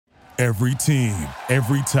Every team,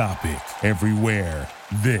 every topic, everywhere.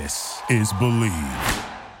 This is Believe.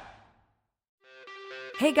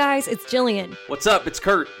 Hey guys, it's Jillian. What's up? It's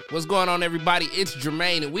Kurt. What's going on, everybody? It's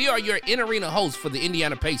Jermaine, and we are your in-arena hosts for the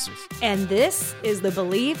Indiana Pacers. And this is the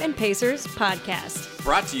Believe in Pacers podcast.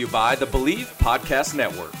 Brought to you by the Believe Podcast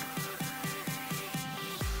Network.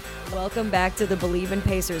 Welcome back to the Believe in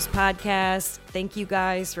Pacers podcast. Thank you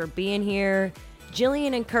guys for being here.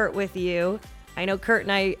 Jillian and Kurt with you. I know Kurt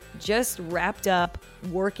and I just wrapped up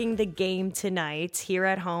working the game tonight here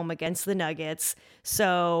at home against the Nuggets.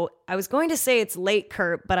 So I was going to say it's late,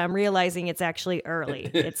 Kurt, but I'm realizing it's actually early.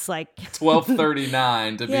 It's like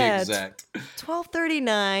 12:39 to be exact.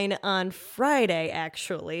 12:39 on Friday,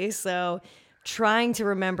 actually. So trying to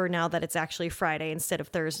remember now that it's actually Friday instead of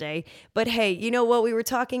Thursday. But hey, you know what? We were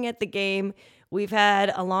talking at the game. We've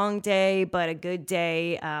had a long day, but a good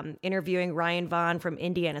day interviewing Ryan Vaughn from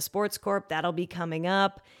Indiana Sports Corp. That'll be coming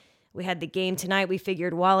up. We had the game tonight. We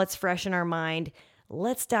figured while it's fresh in our mind,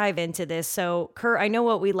 let's dive into this. So, Kurt, I know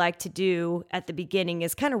what we like to do at the beginning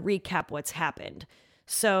is kind of recap what's happened.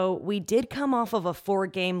 So we did come off of a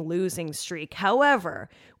 4-game losing streak. However,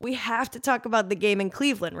 we have to talk about the game in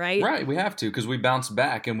Cleveland, right? Right, we have to, because we bounced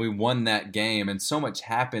back and we won that game, and so much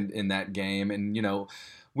happened in that game. And, you know,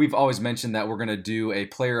 we've always mentioned that we're going to do a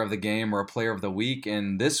player of the game or a player of the week.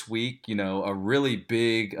 And this week, you know, a really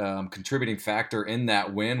big contributing factor in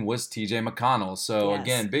that win was TJ McConnell. So,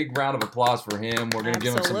 Again, big round of applause for him. We're going to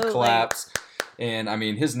give him some claps. And, I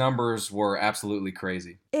mean, his numbers were absolutely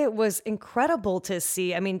crazy. It was incredible to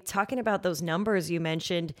see. I mean, talking about those numbers you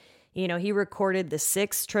mentioned, you know, he recorded the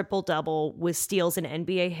 6th triple-double with steals in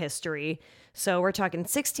NBA history. So we're talking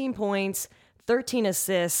 16 points, 13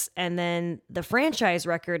 assists, and then the franchise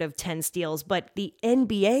record of 10 steals, but the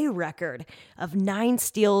NBA record of 9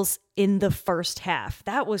 steals in the first half.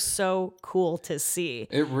 That was so cool to see.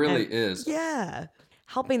 It really is. Yeah.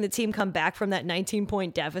 Helping the team come back from that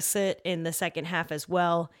 19-point deficit in the second half as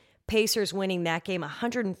well. Pacers winning that game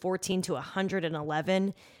 114 to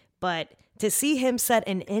 111. But to see him set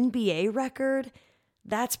an NBA record,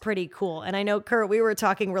 that's pretty cool. And I know, Kurt, we were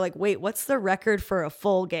talking, we're like, wait, what's the record for a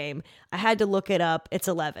full game? I had to look it up. It's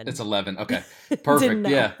 11. It's 11. Okay. Perfect.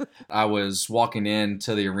 Yeah. I was walking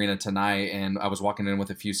into the arena tonight, and I was walking in with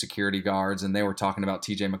a few security guards, and they were talking about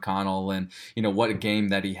TJ McConnell and, you know, what a game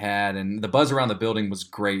that he had. And the buzz around the building was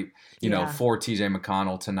great, you know, for TJ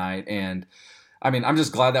McConnell tonight. And I mean, I'm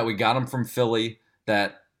just glad that we got him from Philly,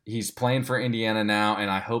 that he's playing for Indiana now, and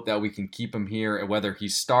I hope that we can keep him here, whether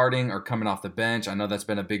he's starting or coming off the bench. I know that's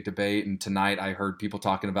been a big debate, and tonight I heard people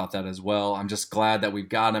talking about that as well. I'm just glad that we've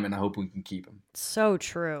got him, and I hope we can keep him. So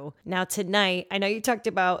true. Now tonight, I know you talked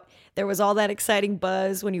about there was all that exciting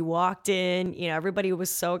buzz when you walked in. You know, everybody was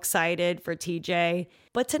so excited for TJ.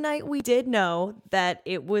 But tonight we did know that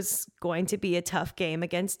it was going to be a tough game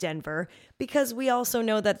against Denver, because we also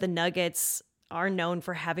know that the Nuggets are known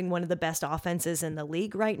for having one of the best offenses in the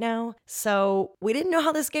league right now. So we didn't know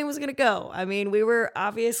how this game was going to go. I mean, we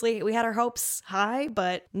had our hopes high,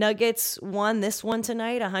 but Nuggets won this one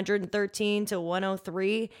tonight, 113 to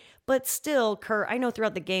 103. But still, Kurt, I know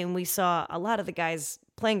throughout the game we saw a lot of the guys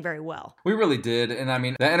playing very well. We really did. And I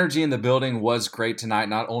mean, the energy in the building was great tonight,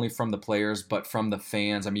 not only from the players, but from the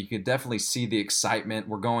fans. I mean, you could definitely see the excitement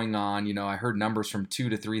we're going on. You know, I heard numbers from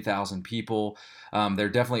 2,000 to 3,000 people. They're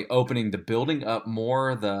definitely opening the building up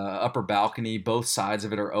more. The upper balcony, both sides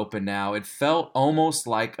of it are open now. It felt almost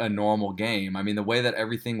like a normal game. I mean, the way that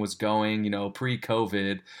everything was going, you know,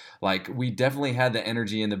 pre-COVID, like we definitely had the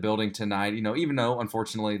energy in the building tonight, you know, even though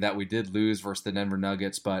unfortunately that we did lose versus the Denver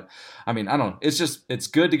Nuggets. But I mean, I don't know. It's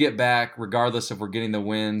good to get back regardless if we're getting the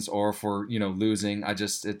wins or if we're, you know, losing.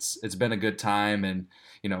 It's been a good time, and,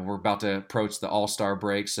 you know, we're about to approach the All-Star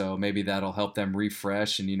break, so maybe that'll help them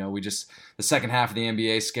refresh. And, you know, the second half of the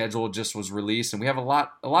NBA schedule just was released, and we have a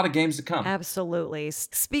lot of games to come. Absolutely.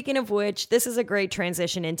 Speaking of which, this is a great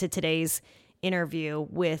transition into today's interview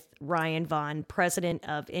with Ryan Vaughn, president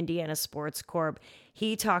of Indiana Sports Corp.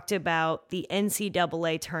 He talked about the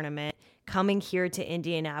NCAA tournament coming here to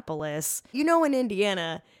Indianapolis. You know, in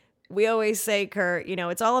Indiana, we always say, Kurt, you know,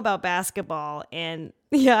 it's all about basketball. And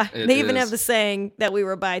yeah, they even have the saying that we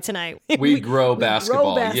were by tonight. We grow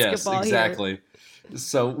basketball. Grow basketball. Yes, exactly. Here.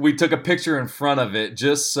 So we took a picture in front of it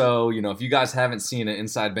just so, if you guys haven't seen it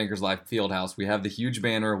inside Bankers Life Fieldhouse, we have the huge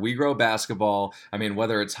banner, We Grow Basketball. I mean,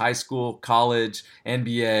 whether it's high school, college,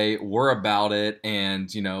 NBA, we're about it. And,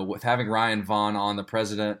 with having Ryan Vaughn on, the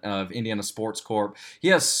president of Indiana Sports Corp, he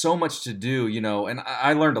has so much to do, and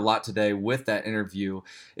I learned a lot today with that interview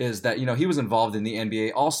is that, he was involved in the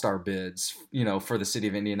NBA All-Star bids, for the city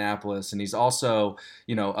of Indianapolis. And he's also,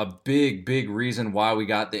 a big reason why we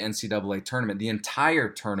got the NCAA tournament, the entire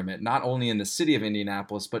tournament, not only in the city of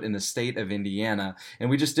Indianapolis, but in the state of Indiana. And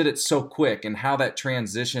we just did it so quick, and how that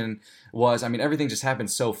transition was, everything just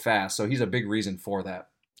happened so fast. So he's a big reason for that.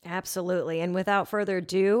 Absolutely. And without further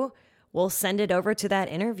ado, we'll send it over to that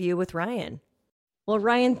interview with Ryan. Well,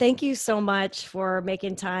 Ryan, thank you so much for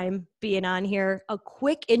making time being on here. A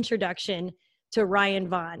quick introduction to Ryan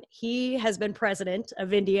Vaughn. He has been president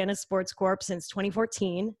of Indiana Sports Corp since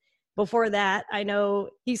 2014. Before that, I know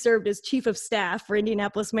he served as chief of staff for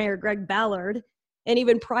Indianapolis Mayor Greg Ballard. And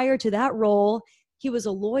even prior to that role, he was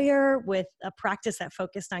a lawyer with a practice that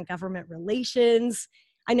focused on government relations.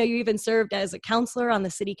 I know you even served as a counselor on the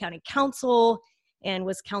City County Council and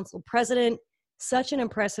was council president. Such an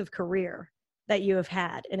impressive career that you have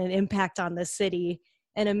had and an impact on the city.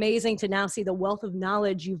 And amazing to now see the wealth of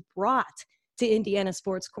knowledge you've brought to Indiana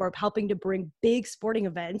Sports Corp, helping to bring big sporting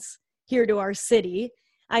events here to our city.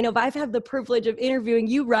 I know I've had the privilege of interviewing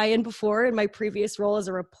you, Ryan, before in my previous role as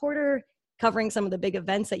a reporter, covering some of the big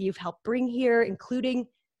events that you've helped bring here, including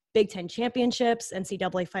Big Ten championships,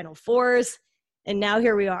 NCAA Final Fours. And now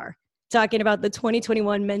here we are talking about the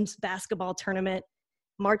 2021 men's basketball tournament,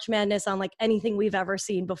 March Madness unlike anything we've ever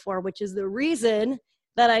seen before, which is the reason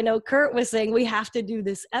that I know Kurt was saying we have to do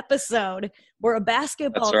this episode. We're a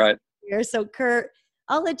basketball. That's right. Here. So Kurt,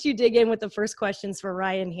 I'll let you dig in with the first questions for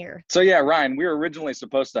Ryan here. So yeah, Ryan, we were originally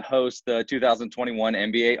supposed to host the 2021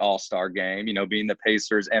 NBA All-Star Game, being the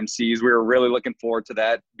Pacers MCs. We were really looking forward to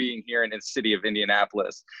that being here in the city of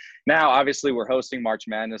Indianapolis. Now, obviously, we're hosting March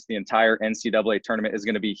Madness. The entire NCAA tournament is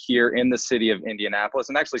going to be here in the city of Indianapolis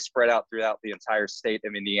and actually spread out throughout the entire state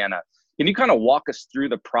of Indiana. Can you kind of walk us through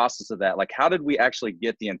the process of that? Like, how did we actually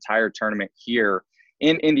get the entire tournament here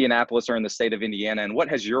in Indianapolis or in the state of Indiana, and what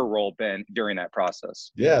has your role been during that process?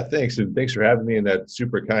 Yeah, thanks. And thanks for having me in that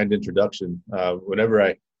super kind introduction. Whenever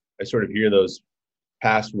I sort of hear those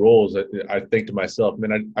past roles, I think to myself,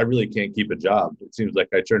 man, I really can't keep a job. It seems like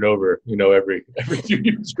I turn over, every 2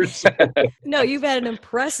 years or so. No, you've had an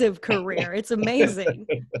impressive career. It's amazing.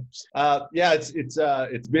 Yeah,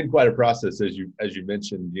 it's been quite a process, as you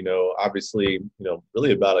mentioned. Obviously,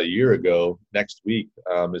 really about a year ago, next week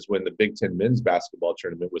is when the Big Ten men's basketball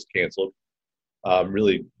tournament was canceled.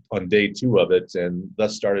 Really on day 2 of it, and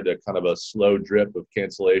thus started a kind of a slow drip of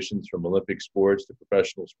cancellations from Olympic sports to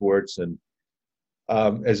professional sports. And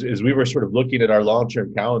as we were sort of looking at our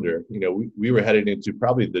long-term calendar, we were heading into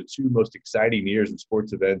probably the 2 most exciting years in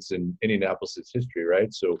sports events in Indianapolis' history,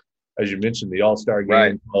 right? So, as you mentioned, the All-Star Game,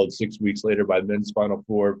 right, followed 6 weeks later by the men's Final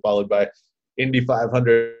Four, followed by Indy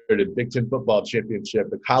 500 and Big Ten football championship,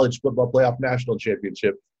 the college football playoff national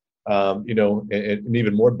championship, and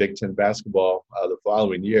even more Big Ten basketball the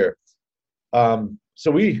following year. So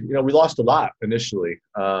we lost a lot initially,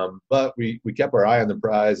 but we kept our eye on the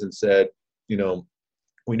prize and said,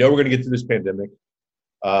 we know we're going to get through this pandemic.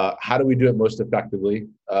 How do we do it most effectively?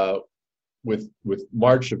 With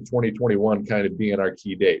March of 2021 kind of being our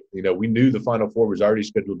key date. We knew the Final Four was already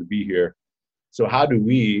scheduled to be here. So how do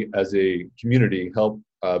we, as a community, help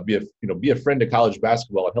be a friend to college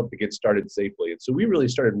basketball and help to get started safely? And so we really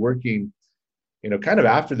started working, kind of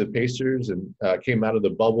after the Pacers and came out of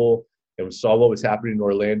the bubble and we saw what was happening in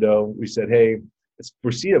Orlando. We said, hey, it's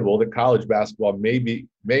foreseeable that college basketball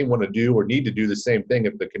may want to do or need to do the same thing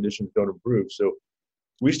if the conditions don't improve. So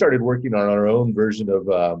we started working on our own version of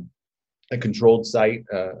a controlled site,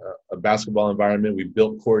 a basketball environment. We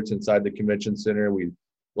built courts inside the convention center. We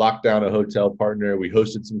locked down a hotel partner. We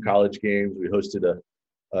hosted some college games. We hosted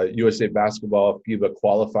a USA Basketball FIBA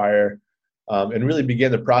qualifier, and really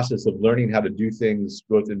began the process of learning how to do things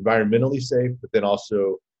both environmentally safe, but then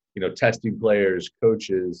also, testing players,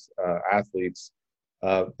 coaches, athletes,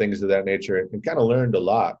 things of that nature, and kind of learned a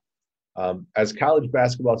lot. As college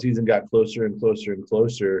basketball season got closer and closer and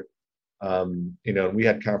closer, and we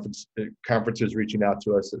had conferences reaching out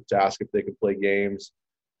to us to ask if they could play games.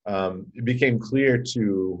 It became clear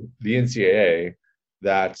to the NCAA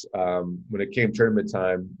that when it came tournament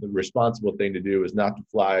time, the responsible thing to do is not to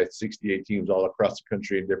fly 68 teams all across the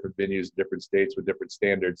country in different venues, different states with different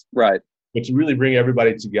standards. Right. But to really bring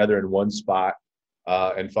everybody together in one spot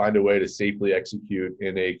and find a way to safely execute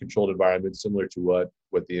in a controlled environment similar to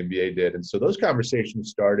what the NBA did. And so those conversations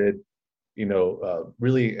started.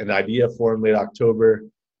 really an idea formed late October,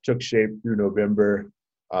 took shape through November.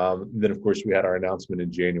 Then, of course, we had our announcement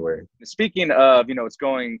in January. Speaking of, it's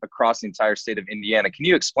going across the entire state of Indiana. Can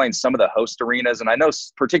you explain some of the host arenas? And I know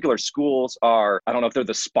particular schools are, I don't know if they're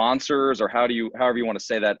the sponsors or however you want to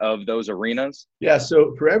say that, of those arenas. Yeah,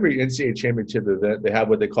 so for every NCAA championship event, they have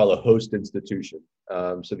what they call a host institution.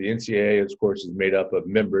 So the NCAA, of course, is made up of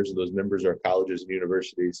members. Those members are colleges and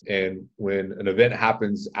universities. And when an event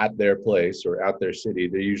happens at their place or at their city,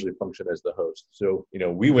 they usually function as the host. So,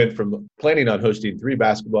 we went from planning on hosting 3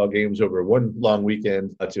 basketball games over one long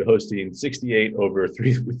weekend to hosting 68 over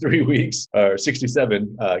three weeks, or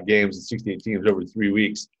 67 games and 68 teams over 3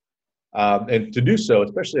 weeks. And to do so,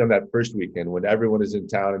 especially on that first weekend when everyone is in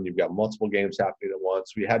town and you've got multiple games happening at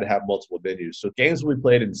once, we had to have multiple venues. So games will be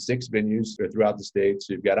played in 6 venues throughout the state.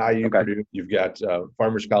 So you've got IU, Purdue, you've got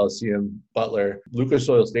Farmers Coliseum, Butler. Lucas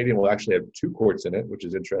Oil Stadium will actually have 2 courts in it, which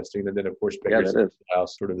is interesting. And then, of course, Bakersfield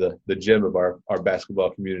House, sort of the gem of our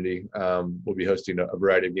basketball community, will be hosting a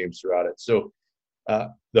variety of games throughout it. So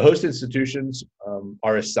the host institutions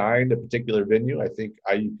are assigned a particular venue. I think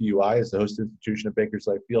IUPUI is the host institution of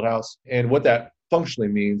Bakersfield Fieldhouse. And what that functionally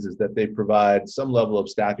means is that they provide some level of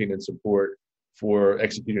staffing and support for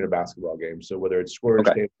executing a basketball game. So whether it's scorers,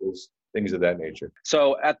 tables, things of that nature.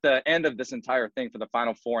 So at the end of this entire thing for the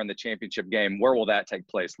Final Four and the championship game, where will that take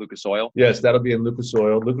place? Lucas Oil? Yes, that'll be in Lucas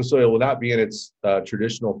Oil. Lucas Oil will not be in its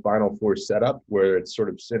traditional Final Four setup where it's sort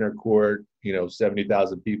of center court,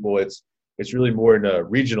 70,000 people. It's really more in a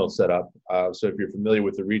regional setup. So if you're familiar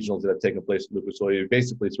with the regionals that have taken place at Lucas Oil, you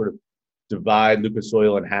basically sort of divide Lucas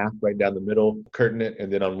Oil in half right down the middle, curtain it,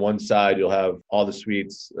 and then on one side you'll have all the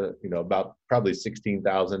suites, about probably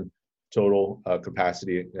 16,000 total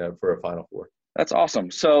capacity for a Final Four. That's awesome.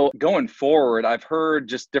 So going forward, I've heard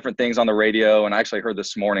just different things on the radio, and I actually heard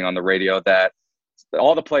this morning on the radio that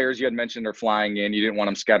all the players you had mentioned are flying in. You didn't want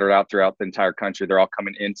them scattered out throughout the entire country. They're all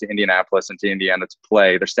coming into Indianapolis and to Indiana to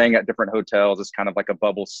play. They're staying at different hotels. It's kind of like a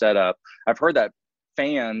bubble setup. I've heard that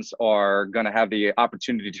fans are going to have the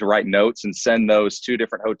opportunity to write notes and send those to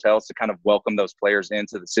different hotels to kind of welcome those players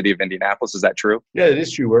into the city of Indianapolis. Is that true? Yeah, it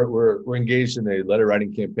is true. We're engaged in a letter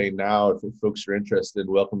writing campaign now. If folks are interested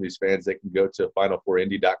in welcoming these fans, they can go to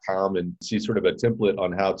final4indy.com and see sort of a template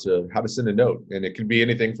on how to send a note. And it can be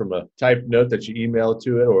anything from a typed note that you email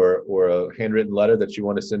to it or a handwritten letter that you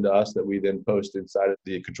want to send to us that we then post inside of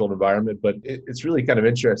the controlled environment. But it's really kind of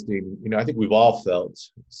interesting. I think we've all felt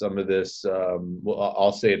some of this,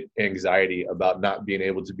 I'll say it, anxiety about not being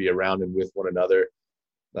able to be around and with one another.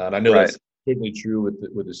 And I know that's certainly true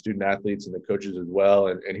with the student athletes and the coaches as well.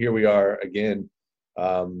 And here we are again,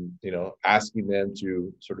 asking them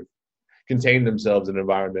to sort of contain themselves in an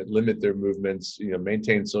environment, limit their movements,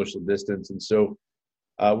 maintain social distance. And so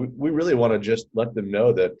we really want to just let them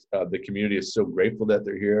know that the community is so grateful that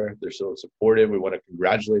they're here. They're so supportive. We want to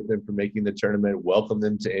congratulate them for making the tournament, welcome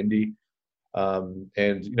them to Indy.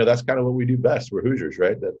 That's kind of what we do best. We're Hoosiers,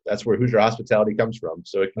 right? That's where Hoosier hospitality comes from.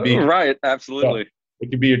 So it can be right, absolutely. It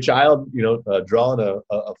could be your child, drawing a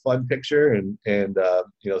fun picture and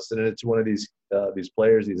sending it to one of these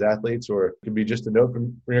players, these athletes, or it could be just a note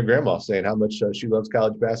from your grandma saying how much she loves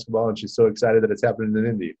college basketball and she's so excited that it's happening in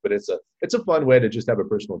Indy. But it's a fun way to just have a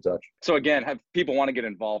personal touch. So again, have people want to get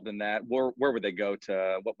involved in that? Where would they go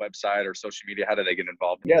to? What website or social media? How do they get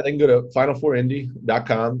involved? Yeah, they can go to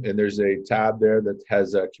final4indy.com and there's a tab there that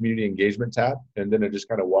has a community engagement tab, and then it just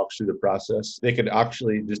kind of walks through the process. They could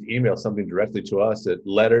actually just email something directly to us at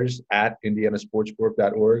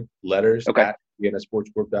letters@indianasportscorp.org,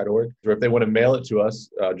 letters@indianasportscorp.org. Or if they want to mail it to us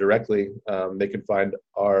directly, they can find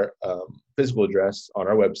our physical address on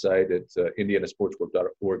our website at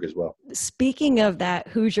indianasportscorp.org as well. Speaking of that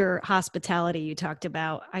Hoosier hospitality you talked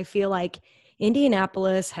about, I feel like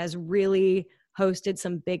Indianapolis has really hosted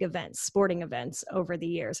some big events, sporting events over the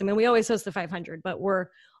years. I mean, we always host the 500, but we're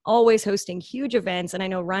always hosting huge events. And I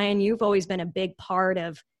know, Ryan, you've always been a big part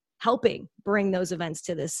of helping bring those events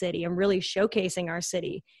to this city and really showcasing our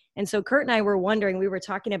city. And so Kurt and I were wondering, we were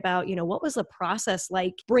talking about, what was the process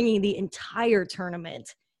like bringing the entire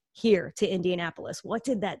tournament here to Indianapolis? What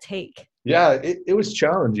did that take? Yeah, it was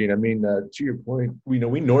challenging. I mean, to your point, we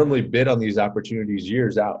normally bid on these opportunities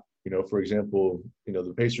years out. For example,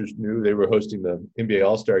 the Pacers knew they were hosting the NBA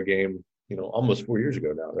All-Star game, almost 4 years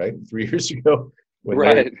ago now, right? 3 years ago. When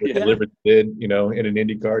they delivered the bid, in an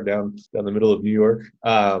Indy car down the middle of New York.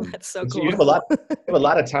 That's so cool. So you have a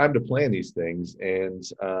lot of time to plan these things. And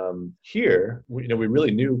here, we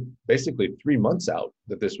really knew basically 3 months out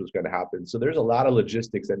that this was going to happen. So there's a lot of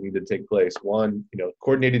logistics that need to take place. One,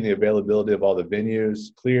 coordinating the availability of all the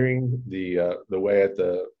venues, clearing the way at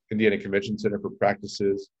the Indiana Convention Center for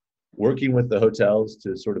practices, working with the hotels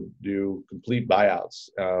to sort of do complete buyouts,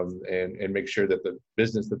 and make sure that the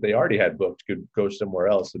business that they already had booked could go somewhere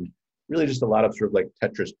else. And really just a lot of sort of like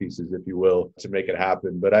Tetris pieces, if you will, to make it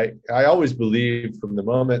happen. But I always believed from the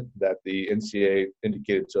moment that the NCAA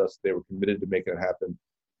indicated to us they were committed to making it happen,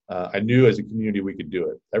 I knew as a community we could do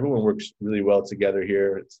it. Everyone works really well together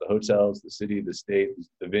here. It's the hotels, the city, the state,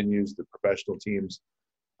 the venues, the professional teams.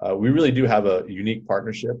 We really do have a unique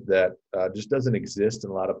partnership that just doesn't exist in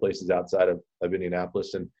a lot of places outside of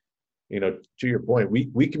Indianapolis. And, to your point,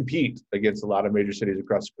 we compete against a lot of major cities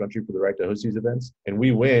across the country for the right to host these events. And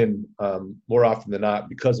we win more often than not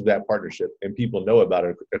because of that partnership, and people know about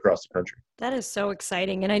it across the country. That is so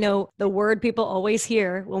exciting. And I know the word people always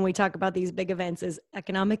hear when we talk about these big events is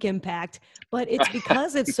economic impact, but it's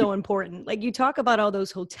because it's so important. Like you talk about all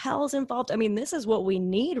those hotels involved. I mean, this is what we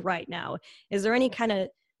need right now. Is there any kind of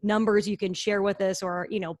numbers you can share with us, or,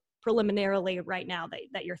 preliminarily right now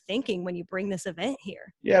that you're thinking when you bring this event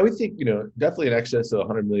here? Yeah, we think, definitely in excess of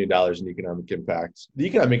 $100 million in economic impact. The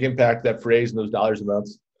economic impact, that phrase and those dollars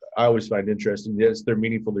amounts, I always find interesting. Yes, they're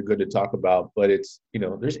meaningful, they're good to talk about, but it's,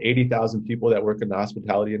 there's 80,000 people that work in the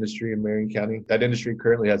hospitality industry in Marion County. That industry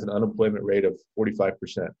currently has an unemployment rate of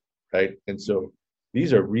 45%, right? And so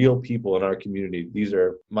these are real people in our community. These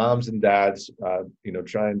are moms and dads,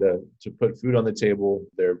 trying to put food on the table.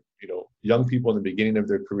 They're, young people in the beginning of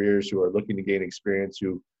their careers who are looking to gain experience,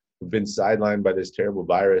 who've been sidelined by this terrible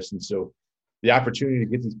virus. And so the opportunity to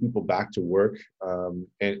get these people back to work,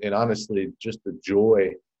 and honestly, just the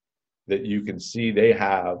joy that you can see they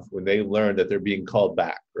have when they learn that they're being called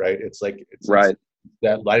back, right? It's right. It's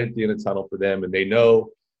that light at the end of the tunnel for them, and they know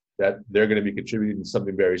that they're going to be contributing to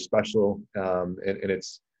something very special. And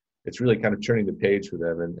it's really kind of turning the page for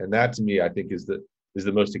them. And that to me, I think is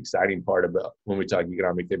the most exciting part about when we talk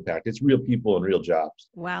economic impact. It's real people and real jobs.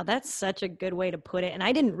 Wow, that's such a good way to put it. And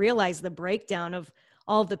I didn't realize the breakdown of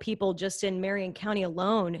all of the people just in Marion County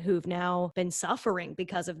alone who've now been suffering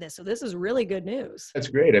because of this. So this is really good news. That's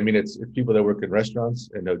great. I mean, it's people that work in restaurants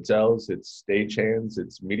and hotels, it's stagehands,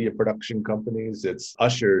 it's media production companies, it's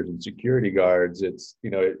ushers and security guards. It's, you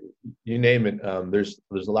name it. There's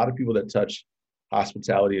a lot of people that touch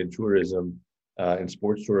hospitality and tourism, and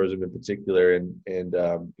sports tourism in particular. And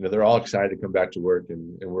they're all excited to come back to work,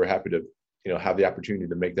 and we're happy to have the opportunity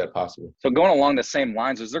to make that possible. So going along the same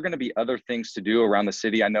lines, is there going to be other things to do around the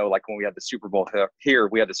city? I know like when we had the Super Bowl here,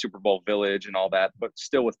 we had the Super Bowl Village and all that, but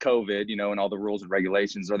still with COVID, and all the rules and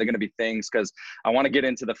regulations, are there going to be things? Because I want to get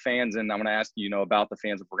into the fans, and I'm going to ask you, about the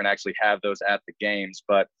fans if we're going to actually have those at the games.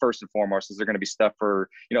 But first and foremost, is there going to be stuff for,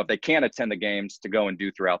 if they can't attend the games, to go and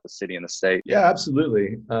do throughout the city and the state? Yeah,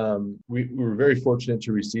 absolutely. We were very fortunate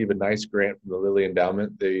to receive a nice grant from the Lilly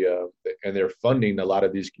Endowment. They're funding a lot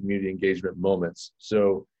of these community engagement moments.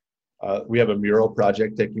 So we have a mural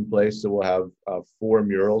project taking place. So we'll have 4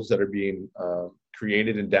 murals that are being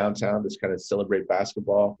created in downtown to kind of celebrate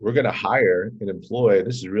basketball. We're going to hire and employ,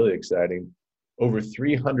 this is really exciting, over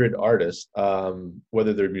 300 artists,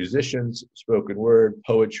 whether they're musicians, spoken word,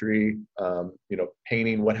 poetry,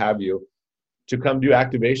 painting, what have you, to come do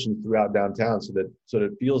activations throughout downtown so that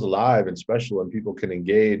it feels alive and special and people can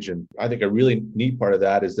engage. And I think a really neat part of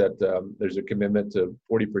that is that there's a commitment to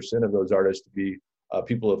 40% of those artists to be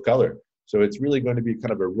people of color. So it's really going to be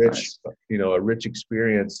kind of a rich, a rich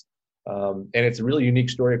experience. And it's a really unique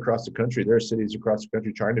story across the country. There are cities across the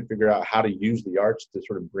country trying to figure out how to use the arts to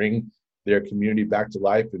sort of bring their community back to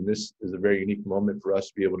life. And this is a very unique moment for us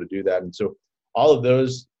to be able to do that. And so all of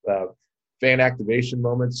those fan activation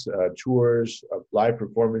moments, tours, live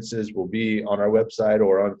performances will be on our website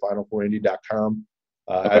or on Final4Indy.com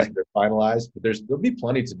as they're finalized. But there'll be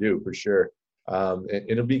plenty to do for sure.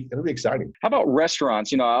 It'll be exciting. How about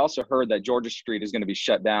restaurants? I also heard that Georgia Street is going to be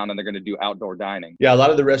shut down and they're going to do outdoor dining. Yeah, a lot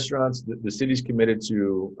of the restaurants, the city's committed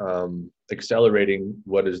to accelerating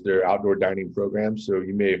what is their outdoor dining program. So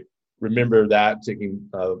you may remember that taking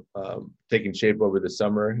shape over the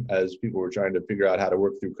summer as people were trying to figure out how to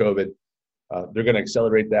work through COVID. They're going to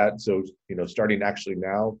accelerate that. So, starting actually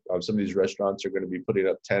now, some of these restaurants are going to be putting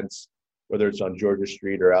up tents, whether it's on Georgia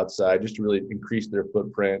Street or outside, just to really increase their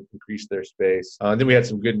footprint, increase their space. And then we had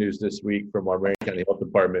some good news this week from our Marion County Health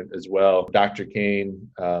Department as well. Dr. Kane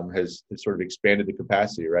has sort of expanded the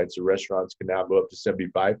capacity, right? So restaurants can now go up to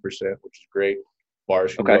 75%, which is great.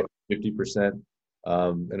 Bars can go up to 50%.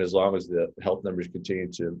 And as long as the health numbers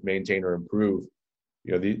continue to maintain or improve,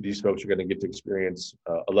 these folks are going to get to experience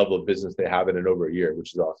a level of business they haven't in over a year,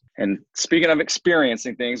 which is awesome. And speaking of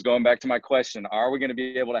experiencing things, going back to my question, are we going to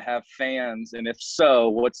be able to have fans? And if so,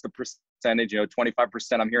 what's the percentage?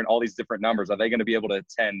 25%. I'm hearing all these different numbers. Are they going to be able to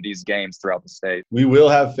attend these games throughout the state? We will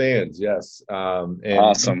have fans, yes. And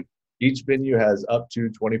awesome. Each venue has up to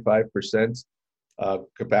 25%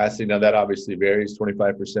 capacity. Now that obviously varies.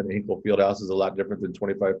 25% at Hinkle Fieldhouse is a lot different than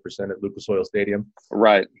 25% at Lucas Oil Stadium.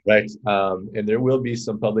 Right. Right. And there will be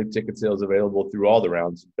some public ticket sales available through all the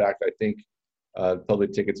rounds. In fact, I think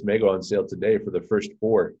public tickets may go on sale today for the first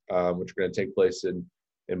 4, which are going to take place in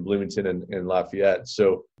Bloomington and Lafayette.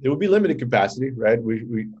 So it will be limited capacity, right?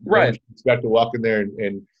 We Right. expect to walk in there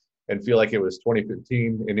and feel like it was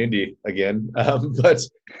 2015 in Indy again. But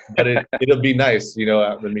it'll be nice. You know,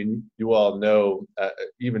 I mean, you all know,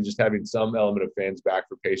 even just having some element of fans back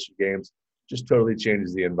for Pacer games just totally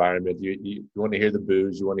changes the environment. You want to hear the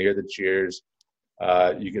boos, you want to hear the cheers.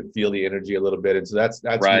 You can feel the energy a little bit. And so that's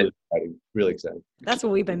Right. really exciting, really exciting. That's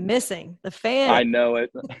what we've been missing. The fans. I know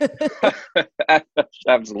it.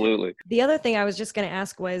 Absolutely. The other thing I was just going to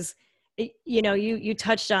ask was, you know, you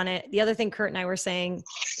touched on it. The other thing Kurt and I were saying,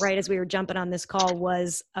 right, as we were jumping on this call,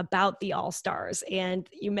 was about the All-Stars. And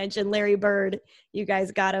you mentioned Larry Bird. You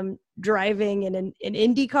guys got him driving in an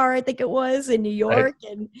IndyCar, I think it was, in New York,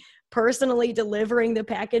 right, and personally delivering the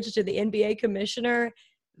package to the NBA commissioner.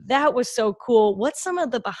 That was so cool. What's some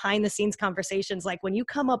of the behind the scenes conversations like when you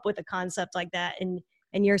come up with a concept like that and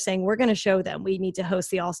you're saying, we're going to show them we need to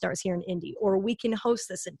host the All-Stars here in Indy, or we can host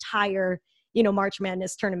this entire, you know, March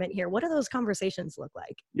Madness tournament here? What do those conversations look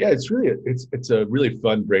like? Yeah, it's a really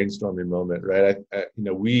fun brainstorming moment, right? You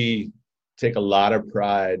know, we take a lot of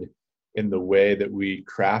pride in the way that we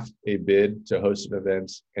craft a bid to host an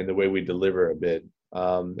event and the way we deliver a bid.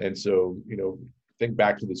 And so, you know, think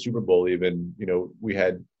back to the Super Bowl even, you know, we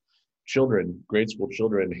had children, grade school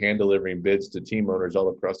children, hand delivering bids to team owners all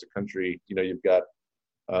across the country. You know, you've got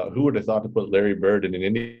who would have thought to put Larry Bird in an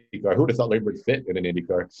IndyCar? Who would have thought Larry Bird fit in an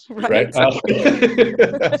IndyCar? Right.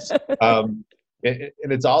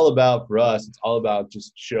 And it's all about, for us, it's all about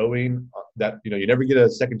just showing that, you know, you never get a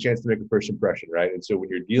second chance to make a first impression, right? And so when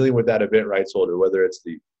you're dealing with that event rights holder, whether it's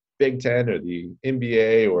the Big Ten or the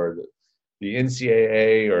NBA or the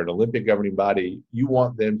NCAA or an Olympic governing body, you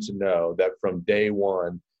want them to know that from day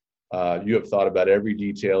one, you have thought about every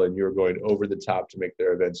detail and you're going over the top to make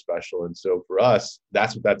their event special. And so for us,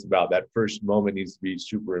 that's what that's about. That first moment needs to be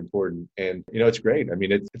super important. And, you know, it's great. I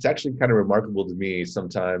mean, it's actually kind of remarkable to me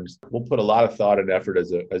sometimes. We'll put a lot of thought and effort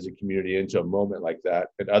as a community into a moment like that.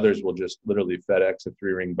 And others will just literally FedEx a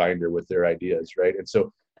 3-ring binder with their ideas, right? And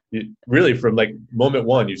so really from like moment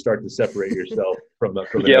one, you start to separate yourself from an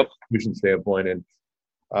execution standpoint. And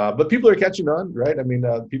but people are catching on, right? I mean,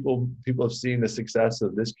 people have seen the success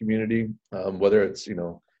of this community, whether it's, you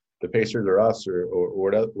know, the Pacers or us or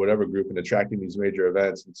whatever group, and attracting these major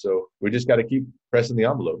events. And so we just got to keep pressing the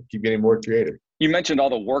envelope, keep getting more creative. You mentioned all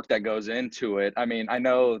the work that goes into it. I mean, I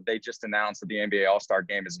know they just announced that the NBA All-Star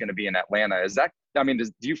Game is going to be in Atlanta. Is that, I mean,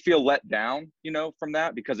 do you feel let down, you know, from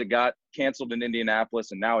that because it got canceled in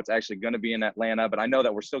Indianapolis and now it's actually going to be in Atlanta? But I know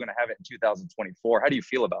that we're still going to have it in 2024. How do you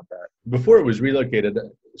feel about that? Before it was relocated,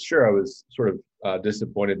 sure, I was sort of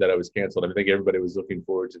disappointed that it was canceled. I think everybody was looking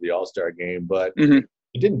forward to the All-Star Game, but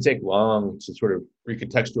it didn't take long to sort of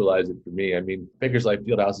recontextualize it for me. I mean, Bankers Life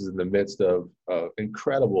Fieldhouse is in the midst of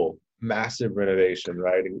incredible, massive renovation,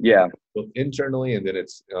 right? Yeah. Both internally and then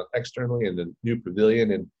it's externally, and the new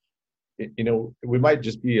pavilion. And you know, we might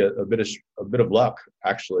just be a bit of luck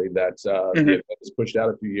actually that the event is pushed out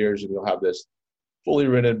a few years, and you'll have this fully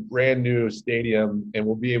rented, brand new stadium, and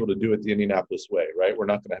we'll be able to do it the Indianapolis way, right? We're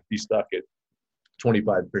not going to be stuck at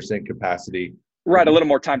 25% capacity. Right, a little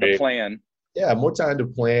more time to plan. Yeah, more time to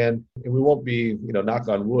plan, and we won't be, you know, knock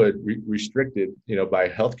on wood, restricted, you know, by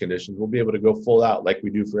health conditions. We'll be able to go full out like we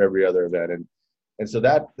do for every other event, and so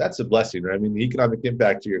that's a blessing, right? I mean, the economic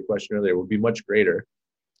impact to your question earlier will be much greater.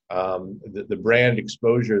 The brand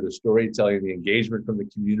exposure, the storytelling, the engagement from the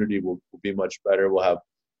community will be much better. We'll have,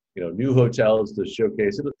 you know, new hotels to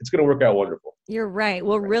showcase. It's going to work out wonderful. You're right.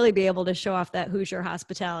 We'll really be able to show off that Hoosier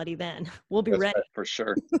hospitality then. We'll be ready. Right, for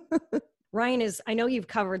sure. Ryan, I know you've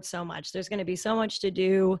covered so much. There's going to be so much to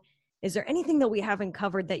do. Is there anything that we haven't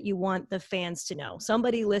covered that you want the fans to know?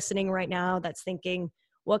 Somebody listening right now that's thinking,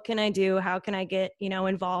 what can I do? How can I get, you know,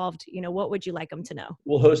 involved? You know, what would you like them to know?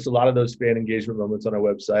 We'll host a lot of those fan engagement moments on our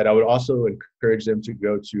website. I would also encourage them to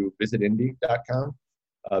go to visitindy.com.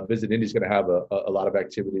 Visit Indy is going to have a lot of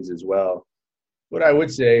activities as well. What I would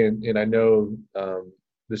say, and I know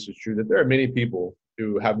this is true, that there are many people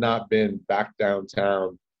who have not been back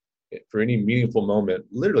downtown for any meaningful moment,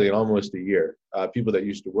 literally in almost a year. People that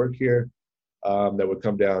used to work here that would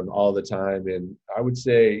come down all the time. And I would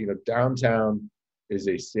say, you know, downtown is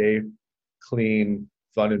a safe, clean,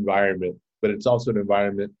 fun environment, but it's also an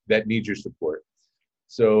environment that needs your support.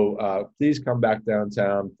 So please come back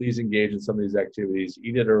downtown. Please engage in some of these activities.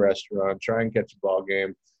 Eat at a restaurant. Try and catch a ball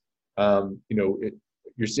game.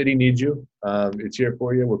 Your city needs you. It's here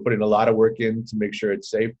for you. We're putting a lot of work in to make sure it's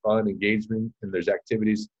safe, fun, engagement, and there's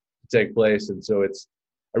activities to take place. And so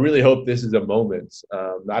I really hope this is a moment,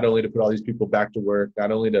 not only to put all these people back to work,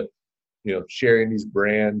 not only to, sharing these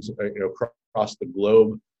brands, across the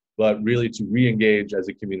globe, but really to re-engage as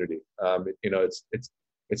a community.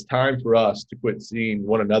 It's time for us to quit seeing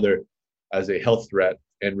one another as a health threat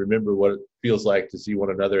and remember what it feels like to see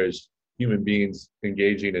one another as human beings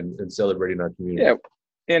engaging and celebrating our community. Yeah,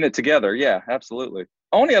 in it together. Yeah, absolutely.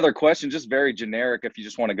 Only other question, just very generic if you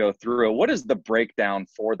just want to go through it. What is the breakdown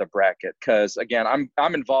for the bracket? Because, again,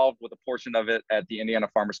 I'm involved with a portion of it at the Indiana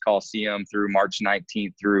Farmers Coliseum through March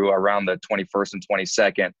 19th through around the 21st and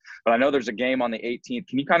 22nd. But I know there's a game on the 18th.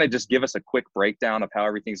 Can you kind of just give us a quick breakdown of how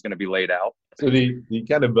everything's going to be laid out? So the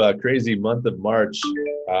kind of crazy month of March,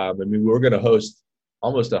 we're going to host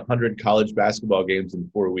almost 100 college basketball games in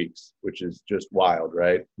 4 weeks, which is just wild,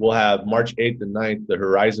 right? We'll have March 8th and 9th, the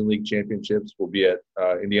Horizon League Championships will be at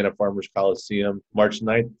Indiana Farmers Coliseum. March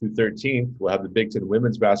 9th through 13th, we'll have the Big Ten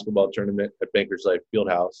Women's Basketball Tournament at Bankers Life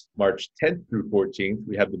Fieldhouse. March 10th through 14th,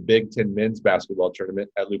 we have the Big Ten Men's Basketball Tournament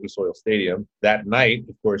at Lucas Oil Stadium. That night,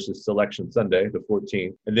 of course, is Selection Sunday, the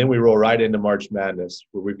 14th. And then we roll right into March Madness,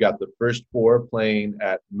 where we've got the first four playing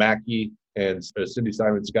at Mackey and Cindy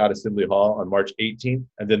Simon Scott Assembly Hall on March 18th.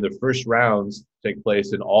 And then the first rounds take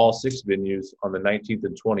place in all 6 venues on the 19th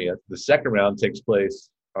and 20th. The second round takes place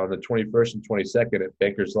on the 21st and 22nd at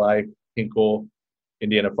Bankers Life, Hinkle,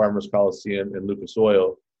 Indiana Farmers Coliseum, and Lucas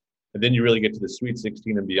Oil. And then you really get to the Sweet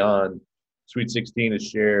 16 and beyond. Sweet 16 is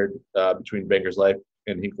shared between Bankers Life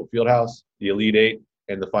and Hinkle Fieldhouse, the Elite Eight,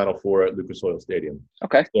 and the Final Four at Lucas Oil Stadium.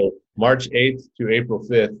 Okay. So March 8th to April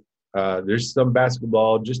 5th, there's some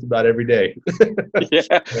basketball just about every day.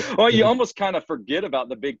 Yeah. Well, you almost kind of forget about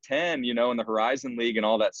the Big Ten, and the Horizon League and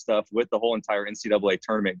all that stuff with the whole entire NCAA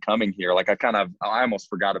tournament coming here. Like I almost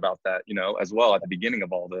forgot about that, as well at the beginning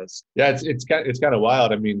of all this. Yeah, it's kind of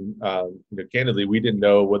wild. I mean, candidly, we didn't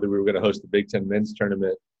know whether we were going to host the Big Ten men's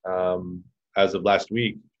tournament as of last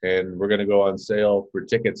week, and we're going to go on sale for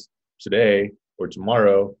tickets today or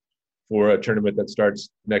tomorrow for a tournament that starts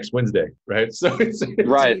next Wednesday, right? So it's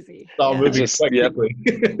right. It's all moving quite quickly.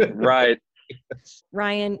 Right.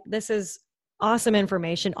 Ryan, this is awesome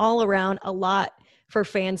information all around, a lot for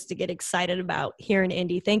fans to get excited about here in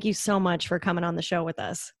Indy. Thank you so much for coming on the show with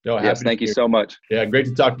us. No, yes, thank you so much. Yeah, great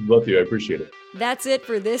to talk to both of you. I appreciate it. That's it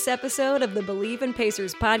for this episode of the Believe in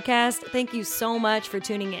Pacers podcast. Thank you so much for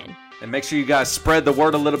tuning in. And make sure you guys spread the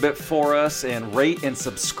word a little bit for us and rate and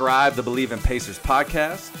subscribe the Believe in Pacers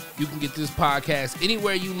podcast. You can get this podcast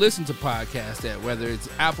anywhere you listen to podcasts at, whether it's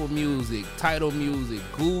Apple Music, Tidal Music,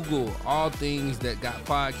 Google, all things that got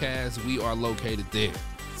podcasts, we are located there.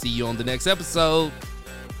 See you on the next episode.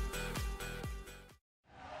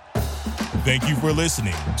 Thank you for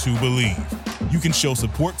listening to Believe. You can show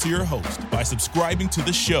support to your host by subscribing to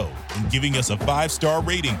the show and giving us a 5-star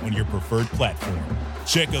rating on your preferred platform.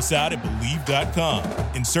 Check us out at Believe.com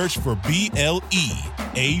and search for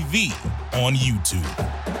BLEAV on YouTube.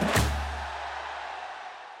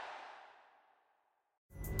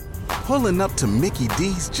 Pulling up to Mickey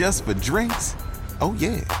D's just for drinks? Oh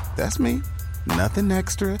yeah, that's me. Nothing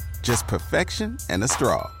extra, just perfection and a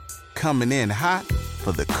straw. Coming in hot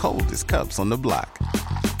for the coldest cups on the block.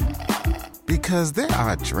 Because there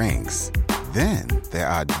are drinks. Then there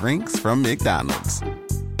are drinks from McDonald's.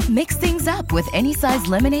 Mix things up with any size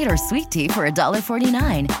lemonade or sweet tea for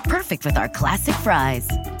 $1.49. Perfect with our classic fries.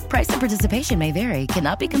 Price and participation may vary.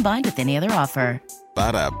 Cannot be combined with any other offer.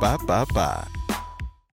 Ba-da-ba-ba-ba.